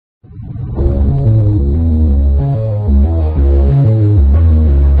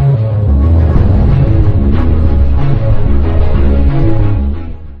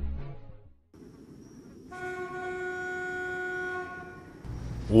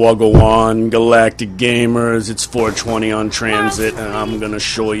Wagwan Galactic Gamers, it's 420 on Transit, and I'm gonna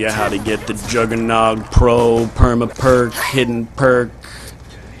show you how to get the Juggernog Pro Perma perk, hidden perk.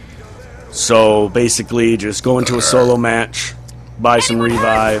 So basically, just go into a solo match, buy some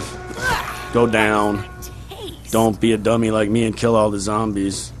revive, go down. Don't be a dummy like me and kill all the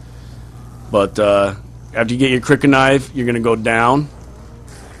zombies. But after you get your cricket knife, you're gonna go down,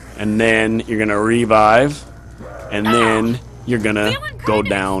 and then you're gonna revive, and then you're gonna go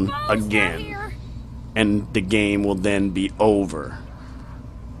down again, and the game will then be over.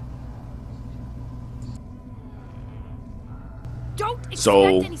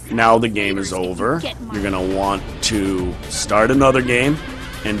 So now the game is over. You're gonna want to start another game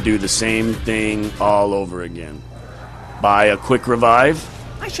and do the same thing all over again. Buy a quick revive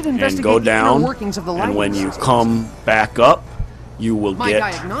and go down, and when you come back up, you will get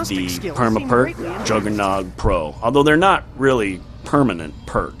the perma perk Juggernog Pro. Although they're not really permanent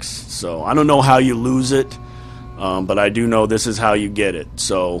perks, so I don't know how you lose it, but I do know this is how you get it.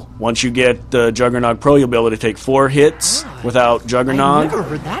 So once you get the Juggernog Pro, you'll be able to take 4 hits without Juggernog,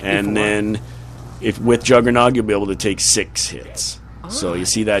 and then with Juggernog, you'll be able to take 6 hits. So you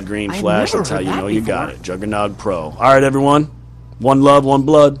see that green flash, that's how you know you got it. Juggernog Pro. Alright everyone, one love, one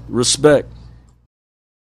blood, respect.